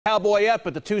cowboy up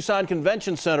at the Tucson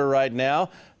Convention Center right now.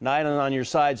 9 on your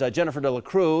sides. Jennifer De La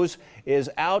Cruz is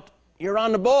out. You're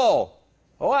on the bull.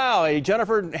 Wow, hey,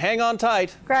 Jennifer, hang on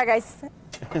tight. Greg, I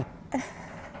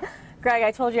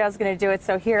told you I was going to do it,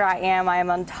 so here I am. I am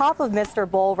on top of Mr.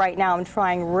 Bull right now. I'm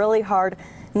trying really hard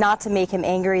not to make him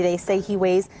angry. They say he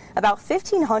weighs about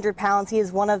 1,500 pounds. He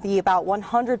is one of the about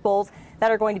 100 bulls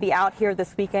that are going to be out here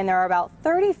this weekend. There are about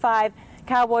 35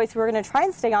 cowboys who are going to try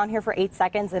and stay on here for 8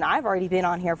 seconds, and I've already been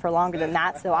on here for longer than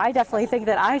that, so I definitely think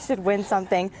that I should win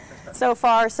something so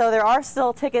far. So there are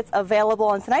still tickets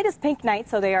available, and tonight is pink night,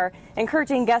 so they are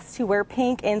encouraging guests to wear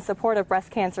pink in support of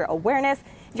breast cancer awareness.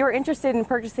 If you're interested in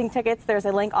purchasing tickets, there's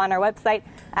a link on our website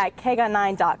at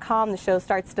KGUN-9.com. The show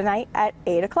starts tonight at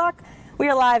 8 o'clock. We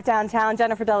are live downtown.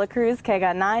 Jennifer De La Cruz,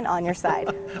 KGUN-9 on your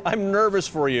side. I'm nervous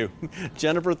for you.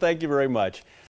 Jennifer, thank you very much.